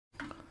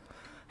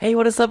Hey,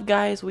 what is up,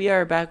 guys? We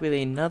are back with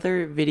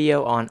another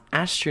video on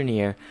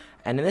Astroneer,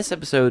 and in this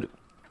episode,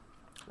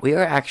 we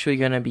are actually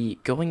going to be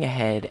going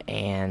ahead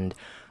and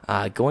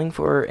going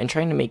for and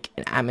trying to make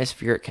an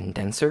atmospheric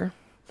condenser.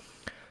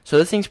 So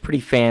this thing's pretty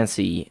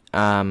fancy.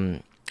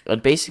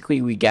 But basically,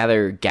 we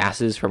gather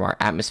gases from our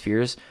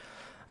atmospheres,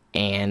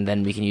 and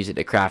then we can use it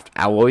to craft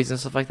alloys and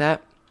stuff like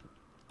that.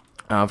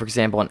 For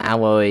example, an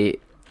alloy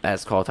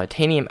that's called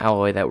titanium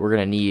alloy that we're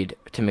going to need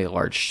to make a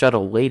large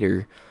shuttle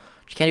later.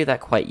 You can't do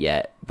that quite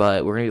yet,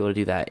 but we're going to be able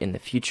to do that in the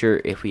future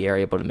if we are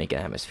able to make an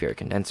atmospheric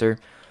condenser.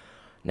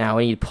 Now,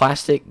 we need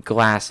plastic,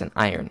 glass, and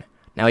iron.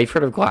 Now, you've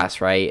heard of glass,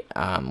 right?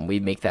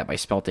 We make that by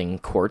smelting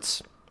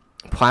quartz.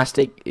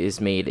 Plastic is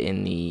made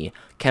in the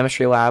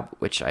chemistry lab,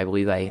 which I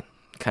believe I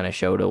kind of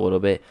showed a little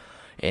bit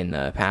in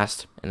the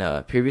past, in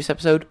a previous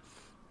episode.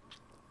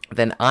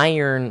 Then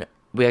iron,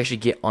 we actually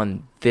get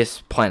on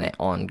this planet,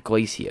 on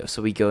Glacio.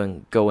 So we go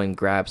and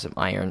grab some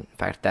iron. In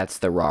fact, that's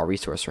the raw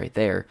resource right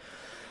there.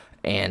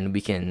 And we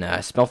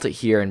can smelt it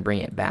here and bring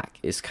it back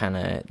is kind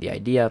of the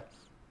idea.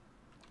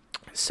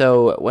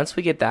 So once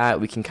we get that,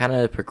 we can kind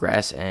of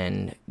progress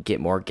and get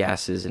more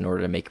gases in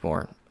order to make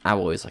more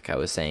alloys, like I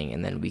was saying,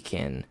 and then we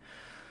can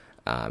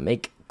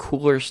make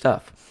cooler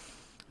stuff.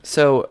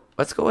 So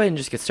let's go ahead and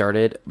just get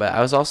started. But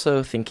I was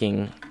also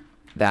thinking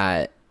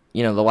that,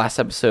 the last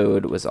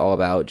episode was all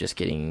about just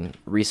getting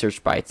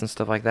research bytes and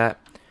stuff like that.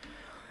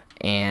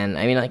 And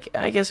I mean,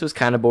 I guess it was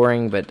kind of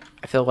boring, but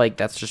I feel like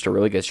that's just a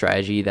really good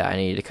strategy that I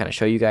needed to kind of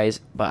show you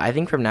guys. But I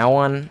think from now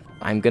on,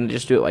 I'm going to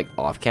just do it like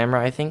off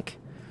camera, I think.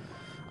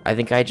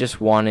 I just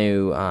want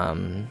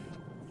to,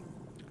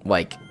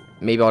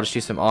 maybe I'll just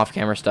do some off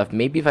camera stuff.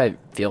 Maybe if I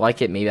feel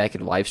like it, maybe I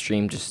could live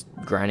stream just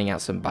grinding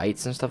out some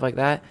bytes and stuff like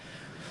that.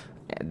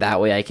 That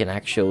way I can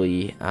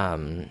actually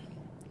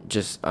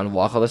just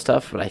unlock all this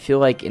stuff. But I feel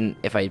like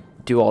if I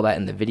do all that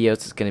in the videos,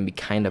 it's going to be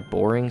kind of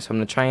boring. So I'm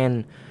going to try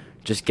and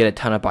just get a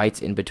ton of bytes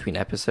in between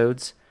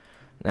episodes.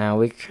 Now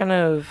we kind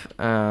of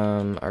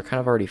are kind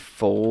of already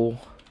full.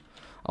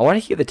 I want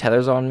to keep the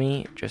tethers on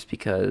me just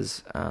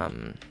because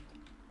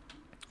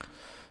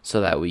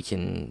so that we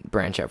can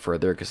branch out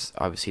further, because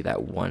obviously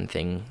that one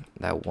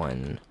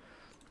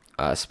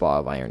spot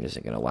of iron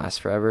isn't going to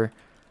last forever.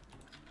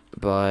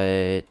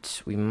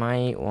 But we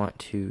might want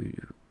to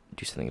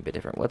do something a bit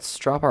different. Let's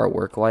drop our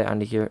work light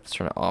onto here. Let's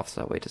turn it off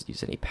so that way it doesn't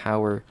use any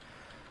power.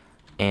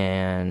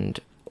 And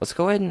let's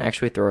go ahead and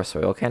actually throw our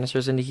soil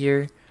canisters into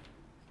here.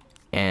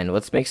 And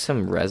let's make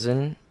some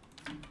resin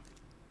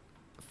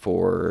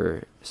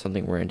for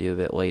something we're going to do a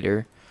bit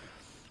later.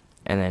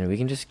 And then we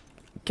can just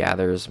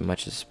gather as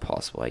much as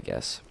possible, I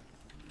guess.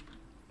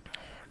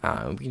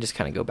 We can just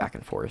kind of go back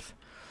and forth.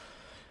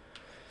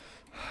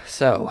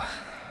 So,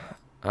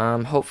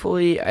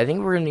 hopefully, I think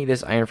we're going to need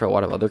this iron for a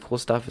lot of other cool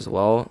stuff as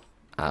well.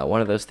 One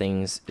of those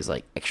things is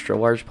like extra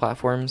large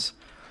platforms,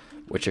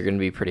 which are going to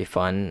be pretty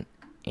fun.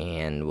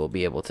 And we'll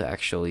be able to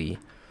actually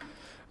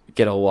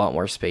get a lot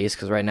more space,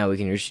 because right now we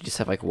can usually just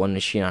have like one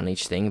machine on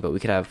each thing, but we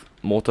could have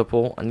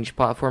multiple on each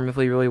platform if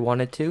we really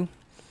wanted to,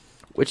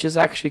 which is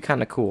actually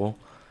kind of cool.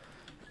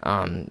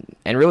 And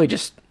really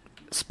just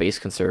space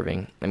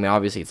conserving. I mean,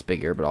 obviously it's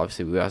bigger, but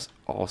obviously we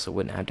also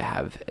wouldn't have to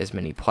have as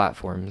many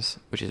platforms,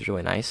 which is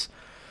really nice.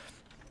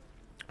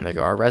 There we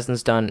go, our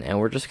resin's done, and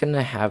we're just going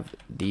to have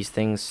these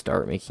things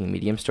start making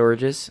medium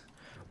storages,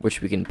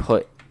 which we can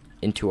put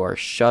into our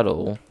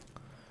shuttle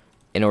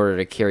in order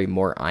to carry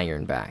more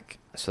iron back.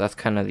 So that's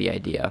kind of the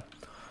idea.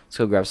 Let's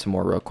go grab some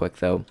more real quick,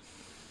 though.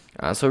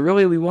 So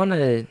really, we want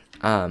to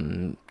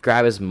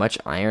grab as much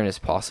iron as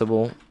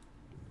possible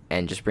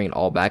and just bring it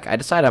all back. I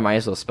decided I might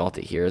as well smelt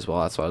it here as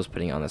well. That's why I was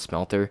putting it on the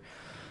smelter.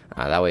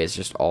 That way it's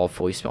just all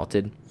fully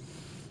smelted.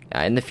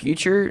 In the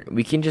future,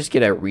 we can just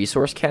get a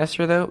resource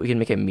canister, though. We can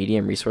make a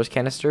medium resource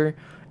canister,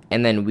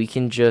 and then we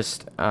can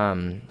just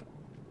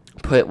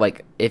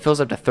put, it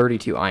fills up to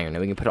 32 iron, and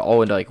we can put it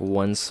all into,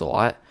 one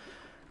slot.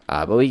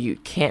 But we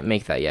can't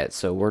make that yet,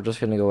 so we're just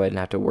going to go ahead and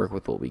have to work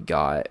with what we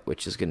got,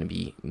 which is going to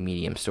be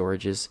medium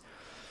storages.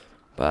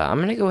 But I'm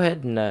going to go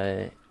ahead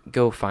and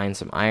go find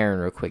some iron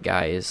real quick,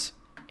 guys,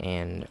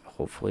 and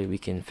hopefully we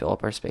can fill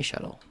up our space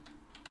shuttle.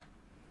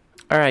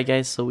 Alright,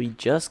 guys, so we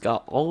just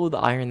got all of the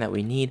iron that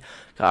we need.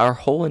 Got our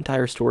whole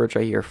entire storage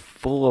right here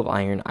full of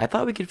iron. I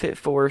thought we could fit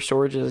 4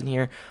 storages in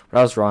here, but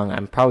I was wrong.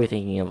 I'm probably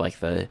thinking of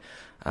the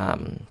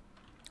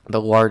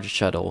large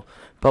shuttle.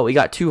 But we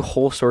got 2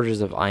 whole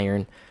storages of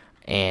iron.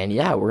 And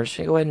yeah, we're just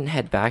gonna go ahead and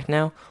head back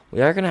now.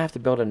 We are gonna have to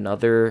build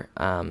another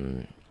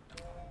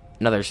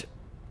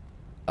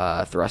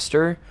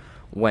thruster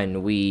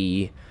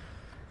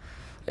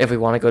if we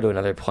want to go to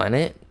another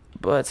planet.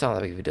 But it's not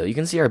that big of a deal. You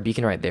can see our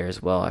beacon right there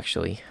as well.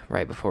 Actually,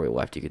 right before we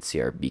left, you could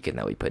see our beacon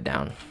that we put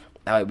down.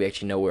 That way, we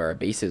actually know where our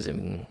base is,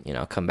 and we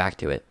can come back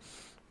to it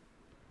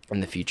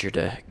in the future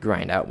to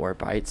grind out more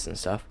bytes and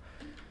stuff.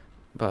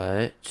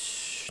 But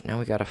now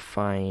we gotta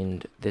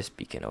find this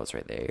beacon. Oh, it's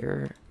right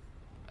there.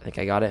 I think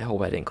I got it.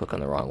 Hope I didn't click on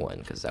the wrong one,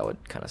 because that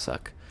would kind of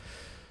suck.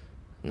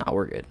 Nah,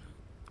 we're good.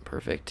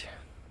 Perfect.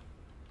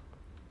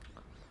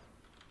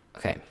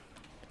 Okay.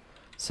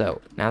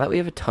 So, now that we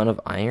have a ton of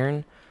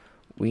iron,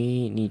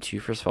 we need to,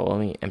 first of all, let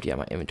me empty out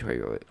my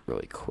inventory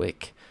really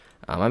quick.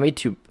 I made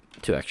two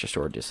extra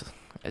storages,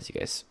 as you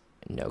guys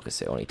know,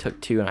 because it only took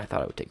 2, and I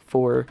thought it would take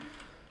 4.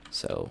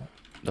 So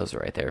those are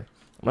right there.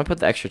 I'm going to put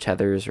the extra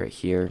tethers right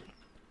here.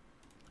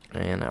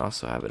 And I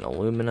also have an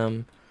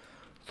aluminum.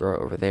 Throw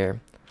it over there.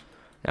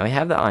 Now we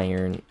have the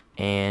iron,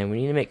 and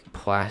we need to make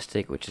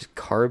plastic, which is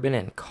carbon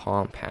and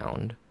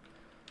compound.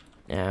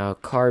 Now,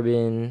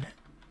 carbon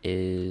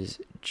is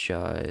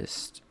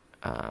just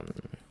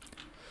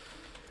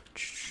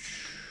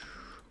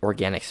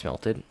organic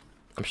smelted.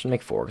 I'm just going to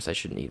make 4 because I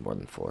shouldn't need more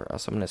than 4.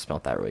 So I'm going to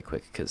smelt that really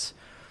quick because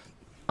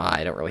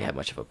I don't really have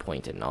much of a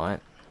point in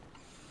not.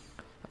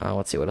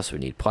 Let's see, what else we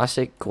need?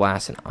 Plastic,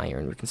 glass, and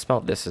iron. We can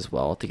smelt this as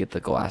well to get the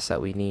glass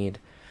that we need.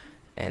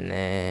 And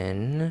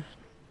then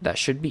that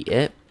should be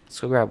it. Let's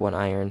go grab 1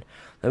 iron.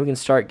 Then we can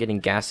start getting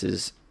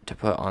gases to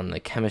put on the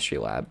chemistry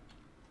lab.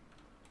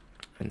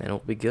 And then it'll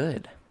be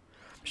good.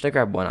 I'm just going to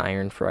grab 1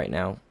 iron for right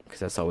now because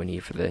that's all we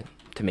need for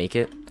to make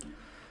it.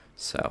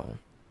 So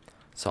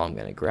that's all I'm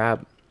going to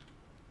grab.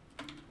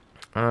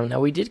 Now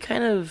we did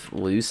kind of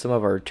lose some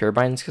of our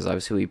turbines because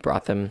obviously we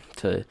brought them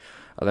to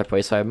other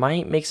places. So I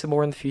might make some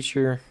more in the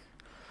future.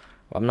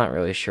 Well, I'm not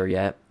really sure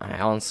yet. I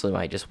honestly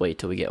might just wait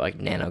till we get like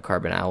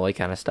nanocarbon alloy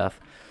kind of stuff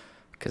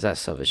because that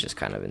stuff is just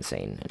kind of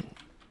insane. And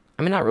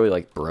I mean, not really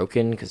like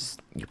broken because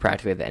you're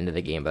practically at the end of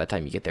the game by the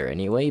time you get there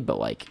anyway. But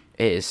like,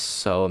 it is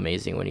so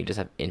amazing when you just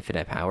have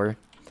infinite power.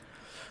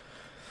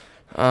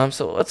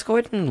 So let's go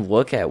ahead and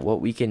look at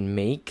what we can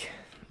make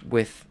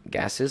with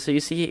gases. So you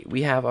see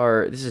we have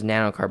this is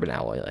nanocarbon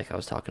alloy like I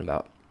was talking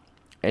about.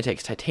 And it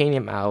takes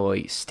titanium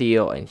alloy,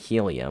 steel, and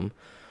helium.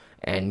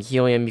 And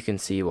helium you can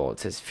see, well, it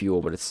says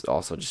fuel, but it's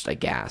also just a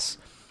gas.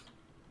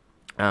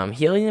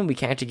 Helium we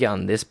can't actually get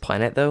on this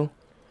planet though.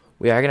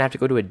 We are gonna have to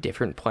go to a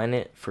different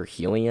planet for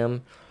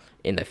helium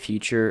in the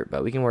future,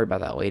 but we can worry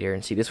about that later.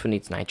 And see, this one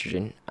needs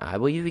nitrogen. I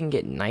believe we can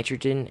get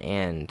nitrogen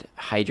and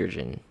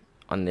hydrogen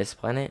on this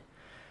planet.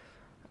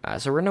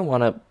 So we're gonna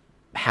want to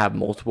have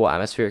multiple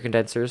atmospheric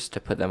condensers to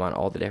put them on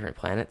all the different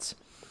planets.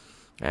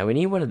 We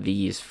need one of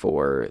these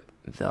for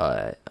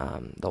the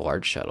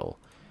large shuttle,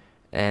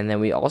 and then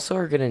we also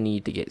are gonna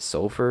need to get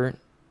sulfur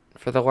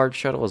for the large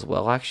shuttle as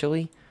well,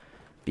 actually,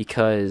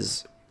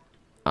 because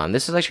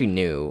this is actually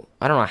new.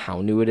 I don't know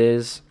how new it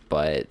is,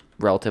 but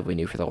relatively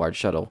new for the large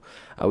shuttle.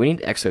 We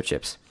need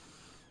exochips.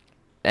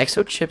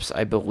 Exochips,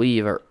 I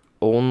believe, are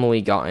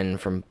only gotten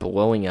from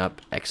blowing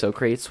up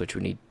exocrates, which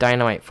we need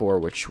dynamite for,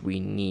 which we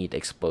need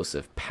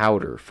explosive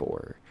powder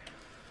for.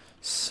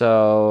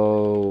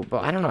 So,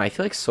 but I don't know. I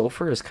feel like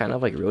sulfur is kind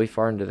of like really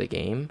far into the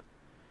game.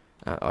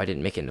 Oh, I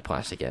didn't make it into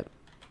plastic yet.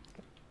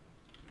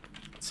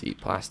 Let's see,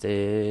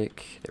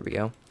 plastic. There we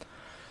go.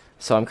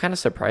 So I'm kind of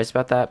surprised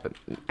about that, but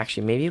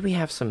actually maybe we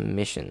have some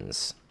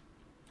missions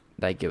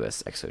that give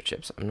us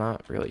exochips. I'm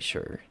not really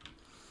sure.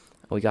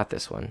 Oh, we got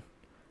this one.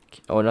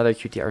 Oh, another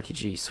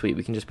QTRTG. Sweet,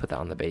 we can just put that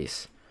on the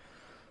base.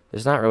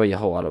 There's not really a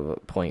whole lot of a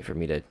point for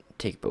me to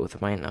take both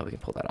of mine. Now we can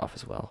pull that off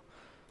as well.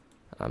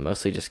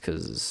 Mostly just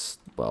because,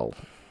 well,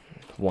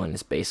 one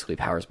is basically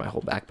powers my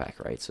whole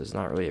backpack, right? So there's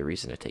not really a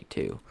reason to take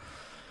 2.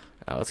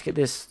 Let's get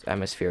this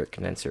atmospheric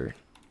condenser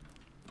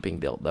being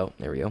built, though.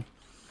 There we go.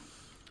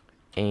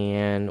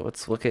 And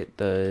let's look at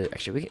the...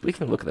 Actually, we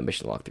can look at the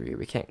mission log through here.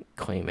 We can't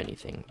claim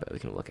anything, but we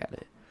can look at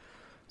it.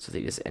 So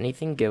does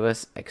anything give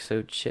us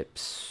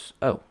exochips?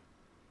 Oh,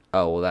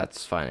 well,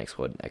 that's fine.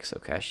 Explode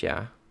exocache,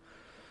 yeah.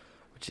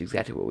 Which is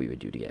exactly what we would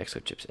do to get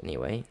exochips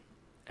anyway.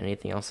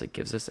 Anything else that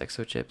gives us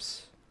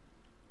exochips?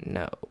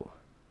 No.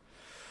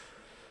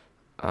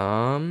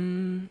 I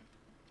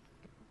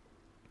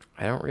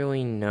don't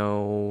really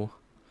know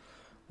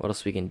what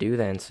else we can do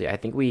then. So yeah, I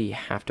think we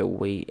have to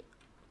wait.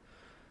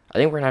 I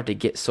think we're gonna have to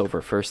get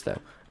sulfur first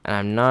though. And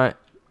I'm not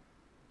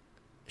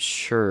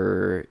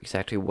sure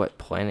exactly what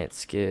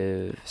planets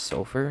give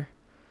sulfur.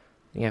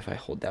 I think if I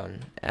hold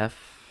down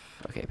F.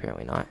 Okay,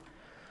 apparently not.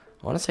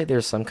 I want to say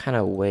there's some kind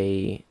of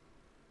way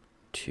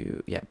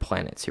to... Yeah,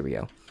 planets. Here we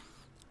go.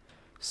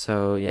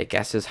 So, yeah,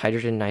 gases,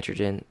 hydrogen,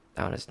 nitrogen.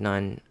 That one is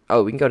none.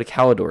 Oh, we can go to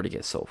Calidor to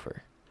get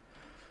sulfur.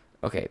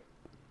 Okay.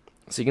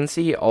 So you can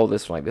see all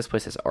this one. Like, this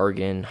place has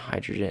argon,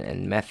 hydrogen,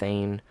 and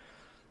methane.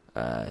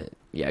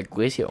 Yeah,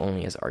 Glacia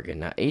only has argon.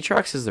 Now,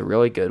 Atrox is the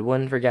really good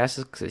one for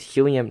gases because it's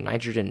helium,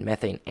 nitrogen,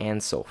 methane,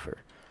 and sulfur.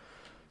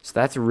 So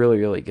that's really,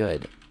 really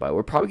good. But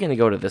we're probably going to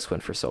go to this one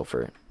for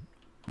sulfur.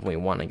 We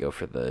want to go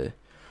for the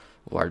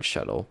large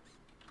shuttle.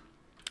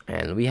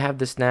 And we have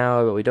this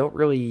now, but we don't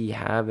really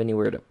have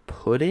anywhere to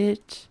put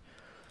it.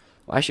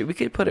 Well, actually, we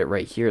could put it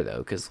right here, though,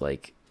 because,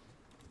 like,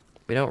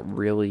 we don't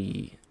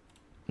really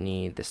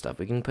need this stuff.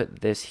 We can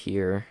put this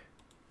here.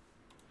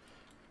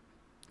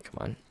 Come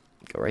on.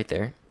 Go right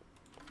there.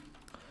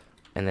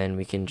 And then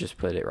we can just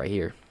put it right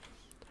here.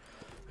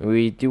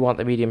 We do want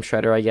the medium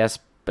shredder, I guess,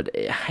 but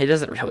it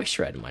doesn't really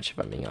shred much, if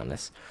I'm being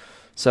honest.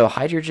 So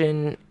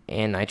hydrogen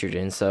and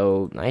nitrogen.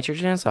 So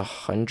nitrogen has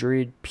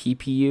 100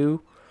 ppU,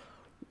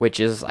 which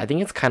is, I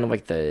think it's kind of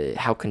like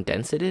how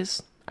condensed it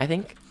is, I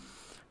think.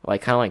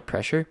 Like, kind of like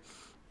pressure.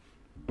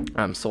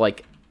 So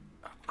like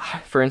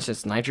for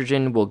instance,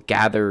 nitrogen will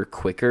gather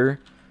quicker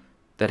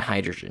than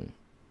hydrogen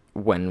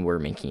when we're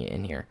making it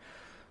in here.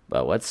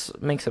 But let's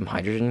make some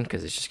hydrogen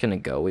because it's just gonna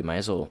go. We might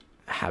as well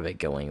have it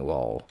going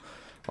while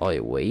I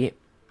wait.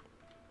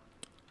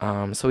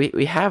 So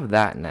we have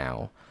that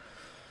now.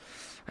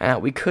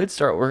 We could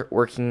start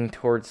working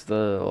towards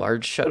the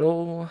large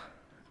shuttle.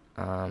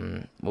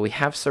 Well, we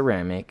have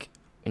ceramic.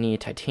 We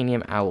need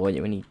titanium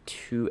alloy. We need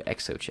 2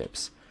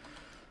 exochips.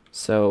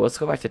 So let's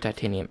go back to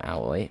titanium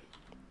alloy.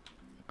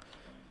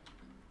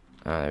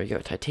 There we go,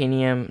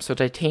 titanium. So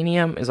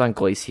titanium is on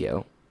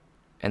Glacio.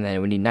 And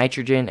then we need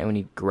nitrogen and we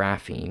need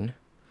graphene.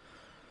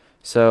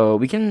 So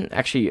we can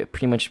actually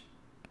pretty much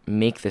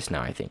make this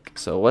now, I think.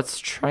 So let's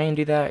try and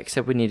do that,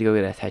 except we need to go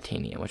get a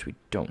titanium, which we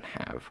don't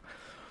have.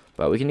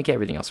 But we can get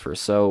everything else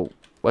first. So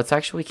let's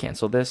actually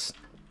cancel this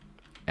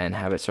and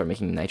have it start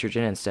making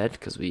nitrogen instead,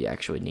 because we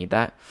actually need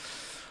that.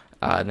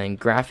 Then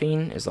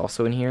graphene is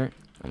also in here.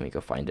 Let me go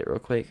find it real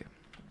quick.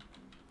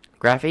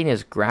 Graphene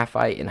is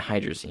graphite and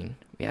hydrazine.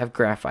 We have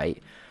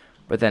graphite,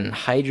 but then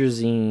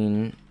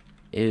hydrazine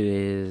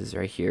is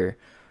right here.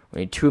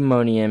 We need 2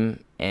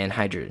 ammonium and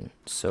hydrogen.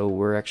 So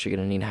we're actually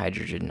going to need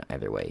hydrogen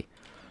either way.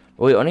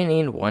 Well, we only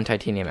need 1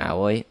 titanium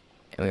alloy,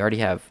 and we already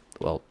have,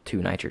 well,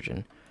 2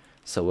 nitrogen.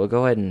 So we'll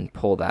go ahead and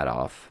pull that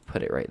off,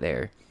 put it right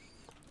there,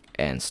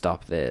 and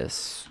stop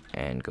this,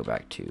 and go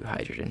back to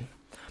hydrogen.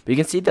 But you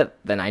can see that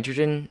the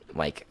nitrogen,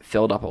 like,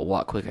 filled up a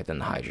lot quicker than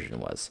the hydrogen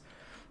was,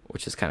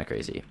 which is kind of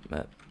crazy.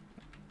 But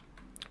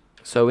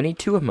so we need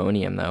 2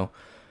 ammonium, though,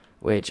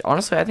 which,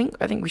 honestly, I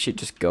think we should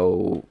just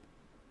go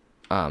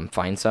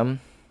find some.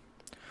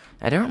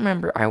 I don't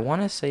remember. I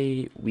want to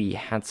say we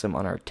had some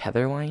on our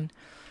tether line.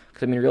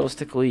 Because, I mean,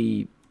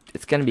 realistically,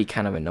 it's going to be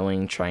kind of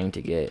annoying trying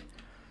to get...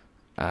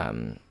 we're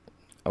going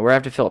to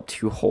have to fill up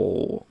 2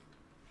 whole...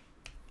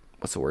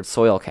 What's the word?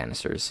 Soil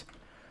canisters.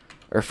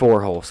 Or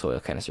 4 whole soil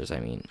canisters, I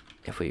mean.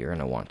 If we are going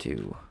to want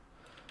to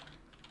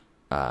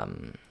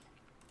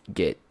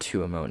get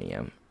 2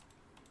 ammonium.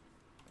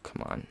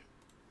 Come on.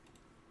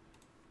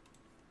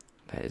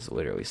 That is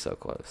literally so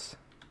close.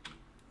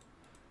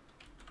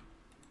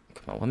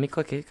 Come on, let me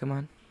click it. Come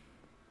on.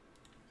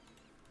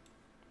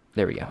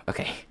 There we go.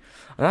 Okay.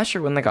 I'm not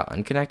sure when that got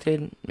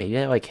unconnected. Maybe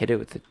I like hit it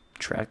with the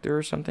tractor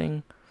or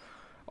something.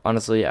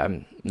 Honestly,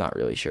 I'm not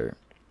really sure.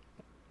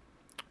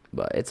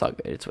 But it's all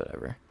good. It's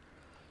whatever.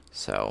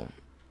 So,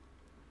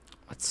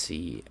 let's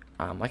see.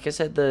 Like I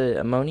said, the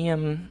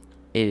ammonium,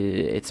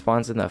 it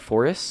spawns in the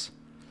forests.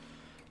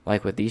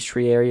 Like with these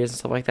tree areas and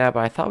stuff like that.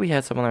 But I thought we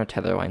had some on our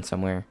tether line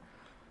somewhere.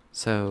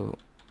 So,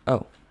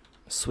 oh,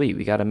 sweet.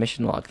 We got a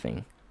mission log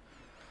thing.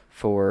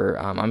 For,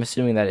 I'm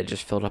assuming that it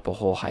just filled up a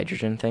whole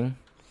hydrogen thing.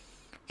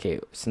 Okay,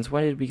 since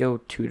when did we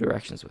go 2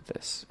 directions with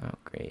this? Oh,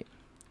 great.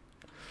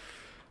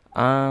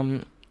 Yeah,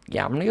 I'm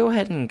gonna go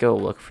ahead and go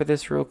look for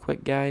this real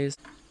quick, guys.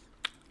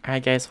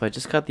 Alright, guys, so I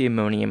just got the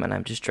ammonium and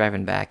I'm just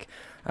driving back.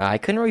 I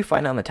couldn't really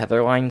find it on the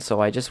tether line,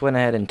 so I just went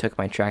ahead and took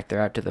my tractor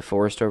out to the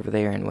forest over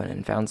there and went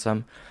and found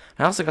some.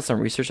 I also got some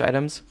research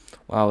items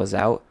while I was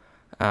out.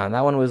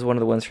 That one was one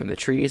of the ones from the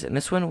trees, and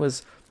this one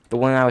was the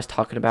one I was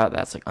talking about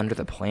that's like under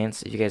the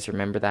plants. If you guys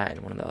remember that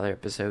in one of the other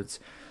episodes,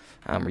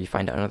 where you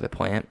find it under the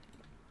plant.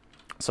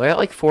 So I got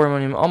like 4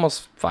 ammonium,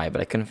 almost 5, but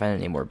I couldn't find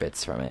any more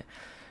bits from it.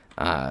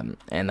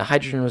 And the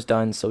hydrogen was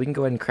done, so we can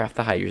go ahead and craft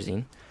the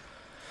hydrazine.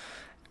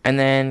 And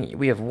then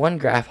we have 1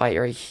 graphite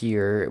right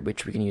here,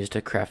 which we can use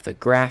to craft the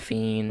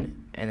graphene.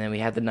 And then we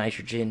have the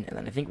nitrogen, and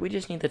then I think we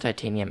just need the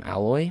titanium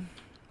alloy.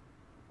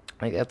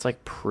 Like that's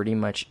like pretty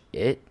much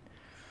it.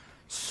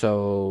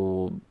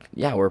 So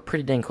yeah, we're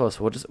pretty dang close.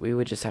 We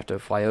would just have to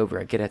fly over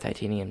and get a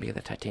titanium to get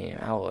the titanium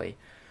alloy.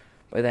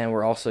 But then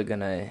we're also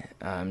gonna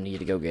need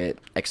to go get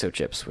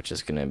exochips, which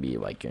is gonna be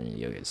like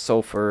you get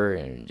sulfur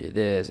and do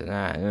this and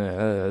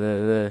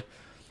that.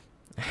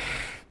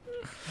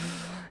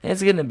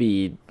 It's gonna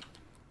be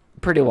a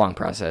pretty long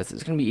process.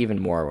 It's gonna be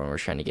even more when we're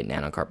trying to get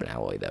nanocarbon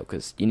alloy though,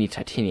 because you need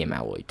titanium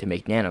alloy to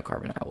make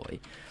nanocarbon alloy,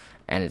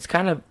 and it's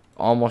kind of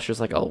almost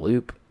just like a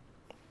loop,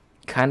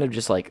 kind of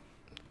just like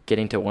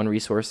getting to one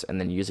resource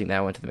and then using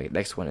that one to make the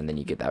next one, and then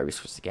you get that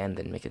resource again,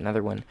 then make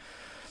another one.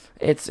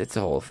 It's a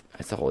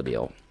whole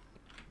deal.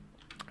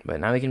 But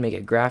now we can make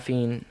a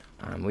graphene.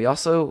 We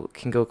also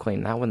can go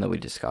claim that one that we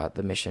just got,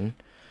 the mission.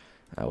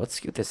 Let's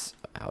scoot this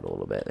out a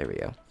little bit. There we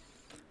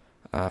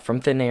go.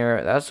 From thin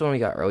air, that's the one we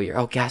got earlier.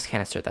 Oh, gas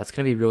canister. That's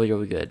going to be really,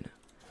 really good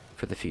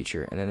for the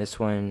future. And then this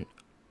one,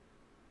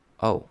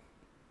 oh,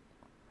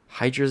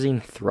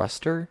 hydrazine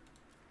thruster.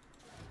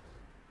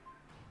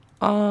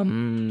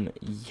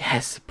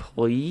 Yes,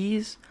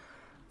 please.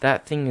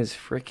 That thing is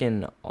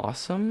freaking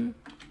awesome.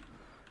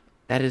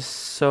 That is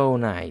so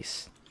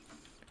nice.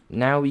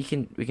 Now we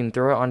can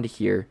throw it onto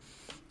here,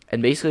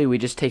 and basically we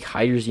just take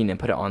hydrazine and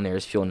put it on there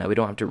as fuel. Now we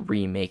don't have to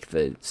remake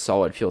the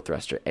solid fuel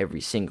thruster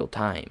every single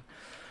time.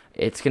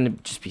 It's gonna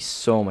just be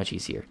so much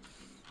easier.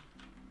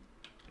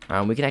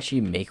 We can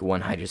actually make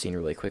 1 hydrazine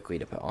really quickly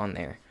to put on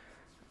there.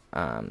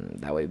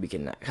 That way we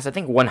can, because I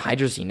think 1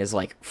 hydrazine is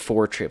like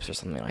 4 trips or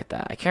something like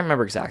that. I can't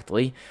remember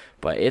exactly,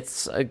 but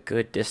it's a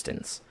good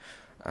distance.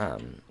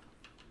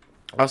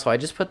 Also, I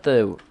just put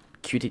the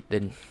QT,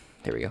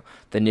 there we go,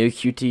 the new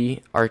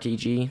QT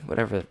RTG,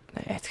 whatever.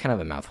 It's kind of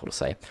a mouthful to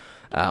say,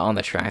 on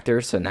the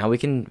tractor. So now we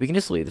can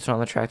just leave this on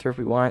the tractor if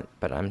we want,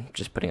 but I'm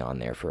just putting it on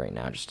there for right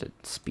now just to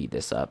speed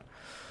this up.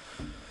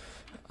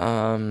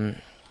 I'm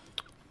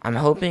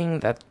hoping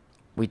that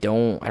I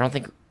don't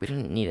think we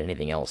didn't need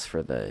anything else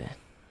for the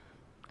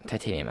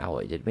titanium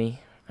alloy, did we?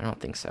 I don't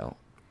think so.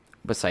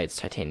 Besides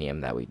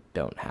titanium that we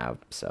don't have,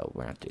 so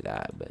we're not do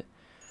that. But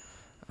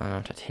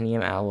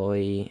titanium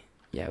alloy,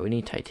 yeah, we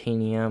need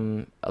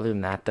titanium. Other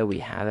than that, though, we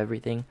have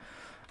everything.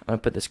 I'm gonna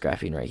put this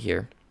graphene right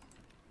here.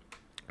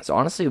 So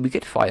honestly, we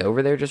could fly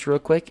over there just real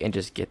quick and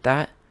just get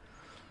that.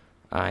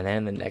 And then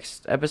in the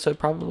next episode,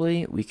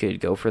 probably we could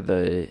go for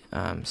the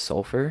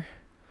sulfur.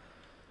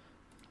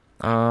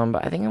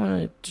 But I think I'm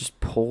gonna just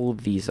pull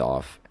these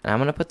off, and I'm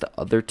gonna put the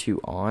other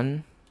two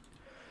on,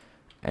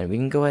 and we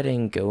can go ahead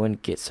and go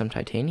and get some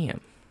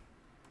titanium.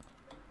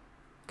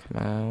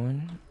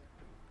 Come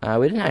on.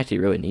 We didn't actually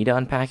really need to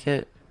unpack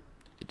it.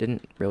 It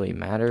didn't really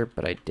matter,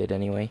 but I did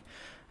anyway.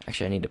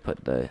 Actually, I need to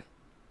put the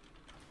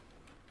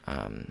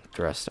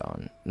thrust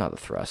on, not the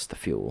thrust, the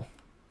fuel.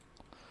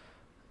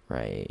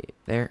 Right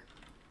there.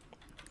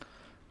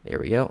 There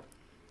we go.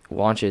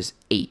 Launch is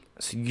 8.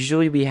 So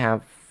usually we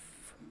have.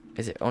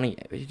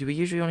 Do we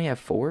usually only have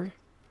 4?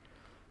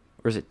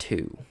 Or is it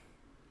 2?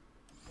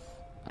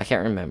 I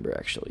can't remember,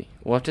 actually.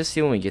 We'll have to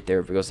see when we get there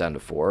if it goes down to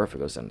 4 or if it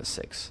goes down to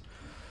 6.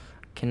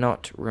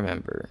 Cannot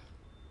remember.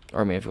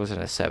 Or I mean, if it goes down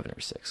to 7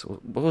 or 6.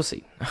 We'll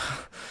see. So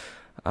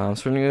we're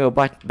going to go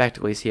back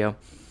to Glacio.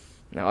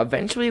 Now,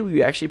 eventually,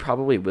 we actually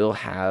probably will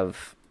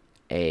have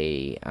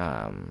a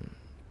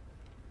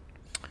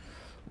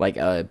like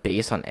a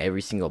base on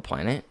every single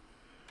planet,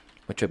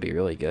 which would be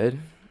really good.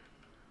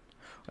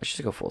 Let's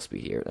just go full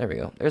speed here. There we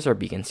go. There's our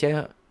beacon. See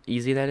how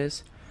easy that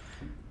is?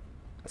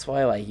 That's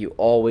why, like, you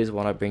always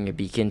want to bring a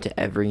beacon to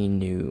every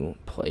new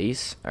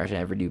place, or to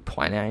every new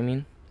planet, I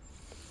mean.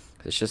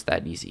 It's just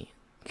that easy.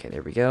 Okay,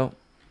 there we go.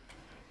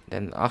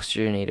 Then the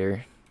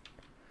oxygenator.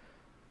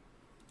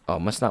 Oh,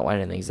 must not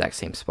land in the exact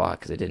same spot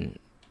because it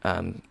didn't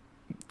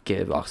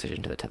give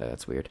oxygen to the tether.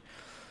 That's weird.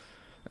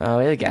 We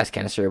had a gas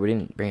canister. We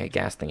didn't bring a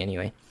gas thing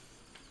anyway.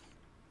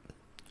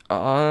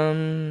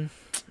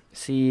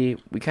 See,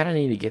 we kind of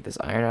need to get this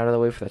iron out of the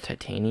way for the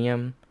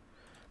titanium.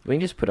 We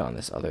can just put on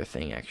this other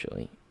thing,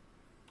 actually.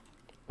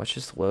 Let's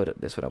just load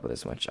this one up with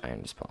as much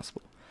iron as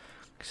possible.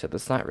 Except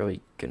that's not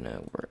really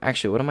gonna work.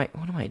 Actually, what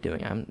am I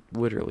doing? I'm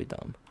literally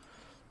dumb.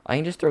 I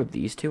can just throw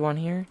these two on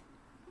here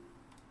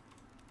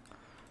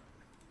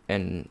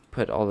and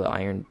put all the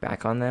iron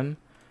back on them,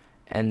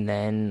 and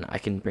then I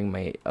can bring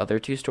my other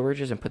two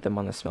storages and put them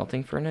on the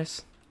smelting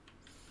furnace.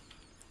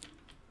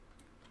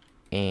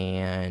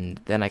 And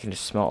then I can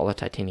just smelt all the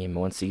titanium.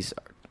 Once these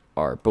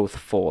are both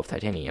full of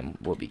titanium,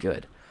 we'll be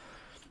good.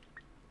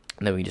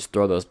 And then we just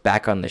throw those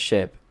back on the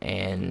ship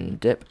and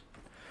dip.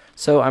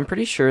 So I'm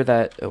pretty sure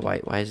that... Oh,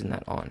 why isn't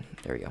that on?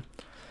 There we go.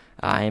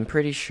 I'm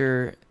pretty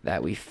sure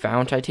that we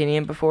found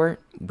titanium before.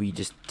 We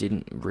just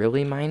didn't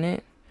really mine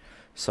it.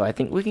 So I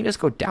think we can just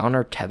go down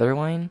our tether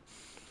line.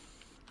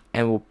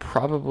 And we'll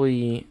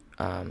probably...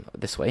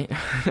 this way.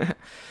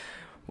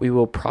 We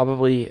will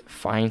probably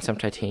find some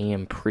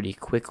titanium pretty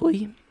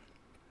quickly.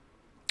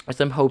 As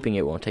I'm hoping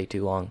it won't take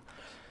too long.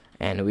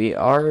 And we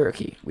are...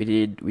 Okay, we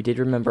did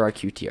remember our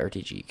QT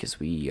RTG, because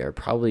we are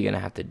probably going to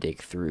have to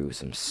dig through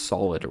some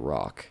solid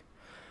rock.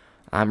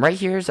 Right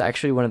here is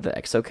actually one of the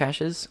exo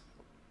caches,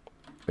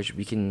 which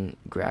we can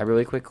grab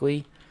really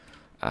quickly.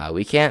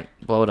 We can't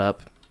blow it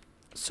up,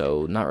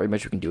 so not really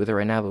much we can do with it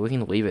right now, but we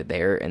can leave it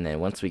there, and then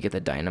once we get the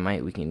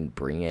dynamite, we can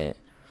bring it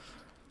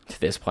to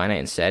this planet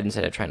instead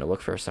of trying to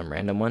look for some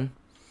random one.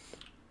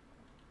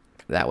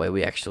 That way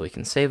we actually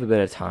can save a bit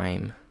of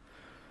time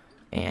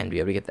and be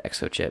able to get the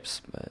exo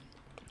chips. But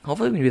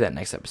hopefully we can do that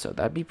next episode.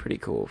 That'd be pretty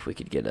cool if we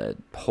could get a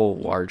whole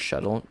large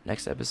shuttle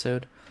next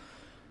episode.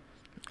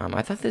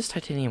 I thought this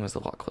titanium was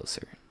a lot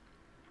closer.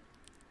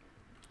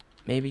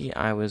 Maybe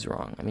I was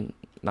wrong. I mean,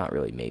 not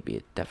really maybe.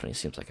 It definitely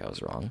seems like I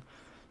was wrong.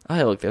 Oh,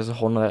 hey, look, there's a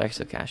whole nother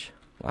exo cache.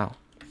 Wow.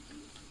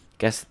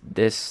 Guess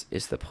this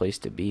is the place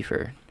to be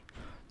for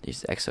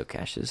these exo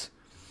caches.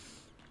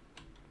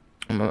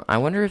 I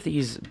wonder if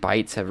these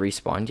bites have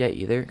respawned yet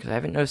either, because I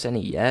haven't noticed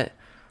any yet.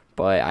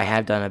 But I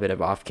have done a bit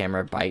of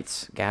off-camera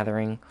bites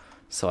gathering,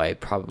 so I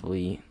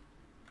probably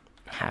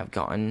have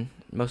gotten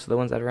most of the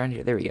ones that are around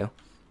here. There we go.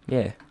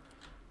 Yeah.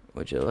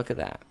 Would you look at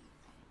that?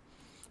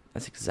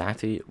 That's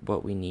exactly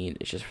what we need.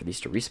 It's just for these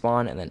to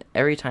respawn, and then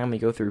every time we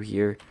go through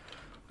here,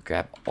 we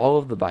grab all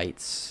of the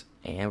bites,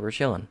 and we're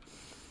chilling.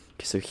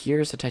 Okay, so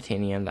here's the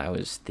titanium that I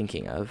was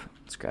thinking of.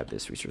 Let's grab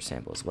this resource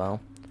sample as well.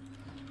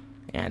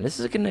 And this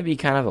is going to be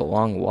kind of a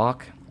long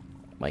walk,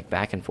 like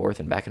back and forth,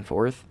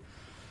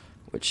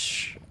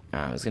 which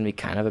is going to be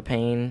kind of a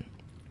pain.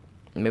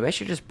 Maybe I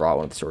should just brought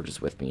one of the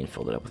storages with me and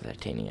filled it up with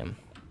titanium.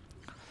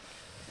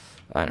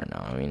 I don't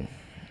know. I mean,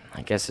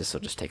 I guess this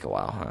will just take a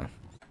while, huh?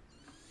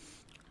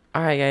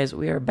 Alright guys,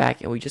 we are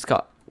back and we just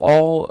got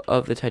all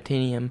of the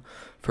titanium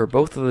for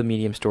both of the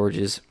medium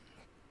storages,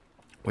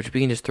 which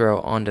we can just throw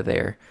onto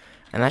there.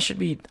 And that should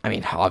be, I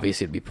mean,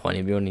 obviously it'd be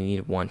plenty. We only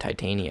need 1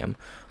 titanium.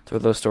 Throw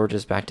those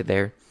storages back to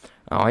there.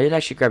 I did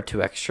actually grab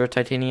 2 extra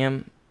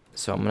titanium,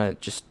 so I'm going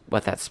to just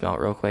let that smelt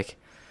real quick.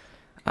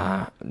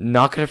 Not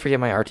going to forget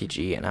my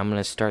RTG, and I'm going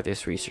to start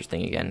this research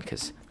thing again,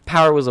 because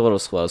power was a little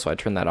slow, so I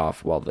turned that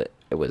off while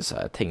it was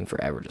taking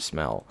forever to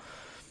smell.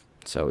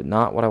 So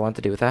not what I want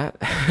to do with that.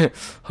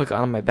 Hook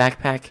on my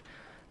backpack,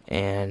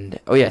 and,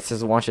 oh yeah, it says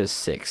the launch is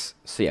 6.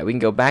 So yeah, we can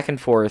go back and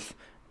forth,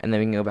 and then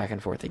we can go back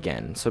and forth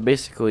again. So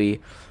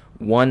basically,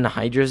 1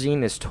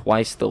 hydrazine is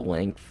twice the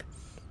length,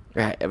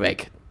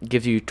 like,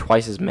 gives you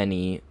twice as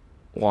many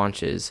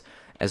launches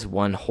as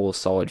 1 whole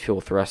solid fuel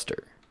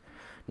thruster.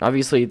 Now,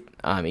 obviously,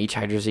 each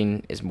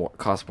hydrazine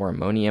costs more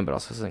ammonium, but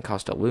also doesn't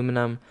cost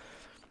aluminum.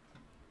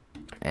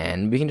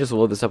 And we can just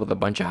load this up with a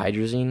bunch of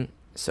hydrazine.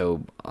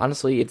 So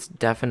honestly, it's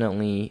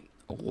definitely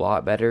a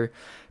lot better.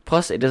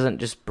 Plus, it doesn't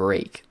just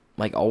break.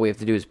 Like, all we have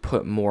to do is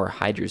put more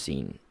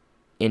hydrazine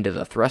into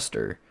the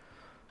thruster.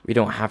 We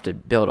don't have to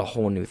build a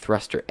whole new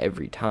thruster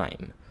every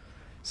time.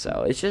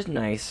 So it's just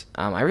nice.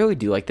 I really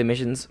do like the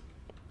missions,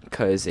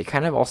 because it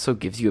kind of also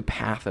gives you a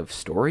path of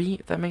story,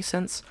 if that makes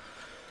sense.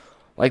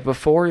 Like,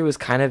 before, it was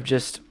kind of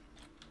just,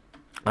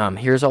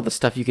 here's all the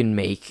stuff you can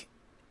make,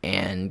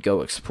 and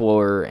go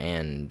explore,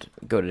 and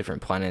go to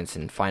different planets,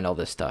 and find all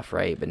this stuff,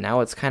 right? But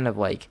now it's kind of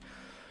like,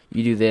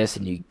 you do this,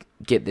 and you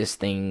get this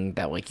thing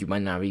that, like, you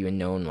might not have even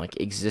known, like,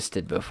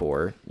 existed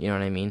before, you know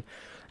what I mean?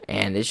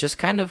 And it's just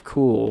kind of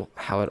cool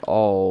how it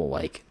all,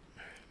 like,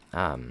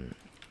 kind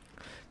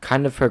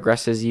of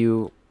progresses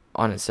you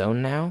on its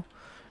own now,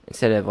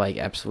 instead of, like,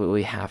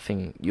 absolutely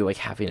having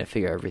to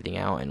figure everything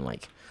out, and,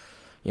 like,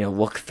 you know,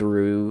 look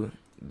through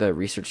the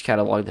research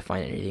catalog to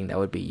find anything that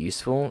would be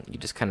useful. You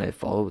just kind of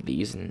follow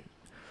these and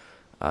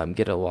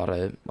get a lot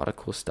of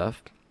cool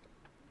stuff.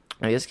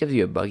 And this gives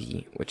you a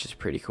buggy, which is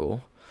pretty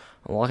cool.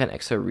 Unlock an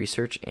exo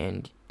research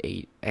and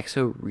a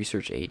exo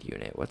research aid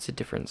unit. What's the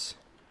difference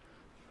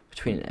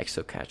between an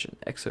exo catch and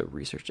exo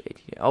research aid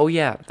unit? Oh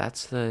yeah,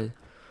 that's the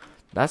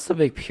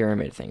big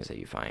pyramid things that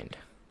you find.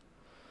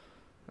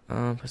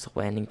 Place a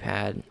landing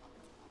pad.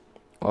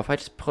 Well, if I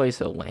just place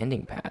a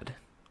landing pad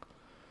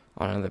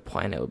on another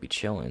planet, it would be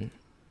chilling.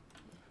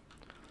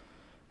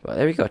 But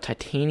there we go,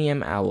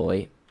 titanium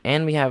alloy,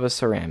 and we have a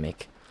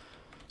ceramic.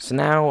 So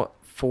now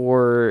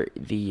for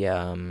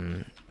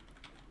the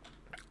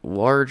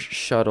large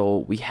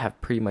shuttle, we have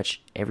pretty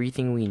much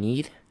everything we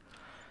need.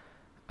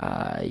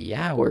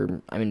 Yeah,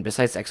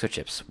 besides exo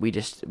chips, we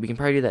can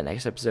probably do that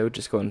next episode.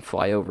 Just go and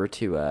fly over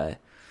to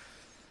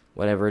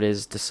whatever it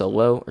is, to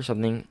Solo or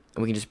something,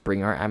 and we can just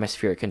bring our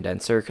atmospheric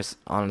condenser, because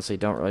honestly,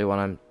 don't really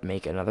want to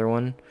make another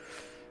one.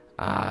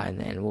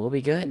 And then we'll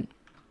be good.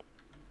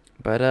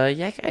 But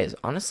yeah, guys,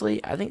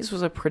 honestly, I think this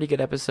was a pretty good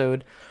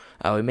episode.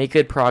 We made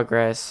good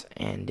progress,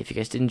 and if you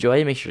guys did enjoy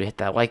it, make sure to hit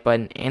that like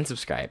button and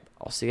subscribe.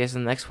 I'll see you guys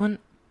in the next one.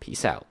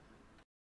 Peace out.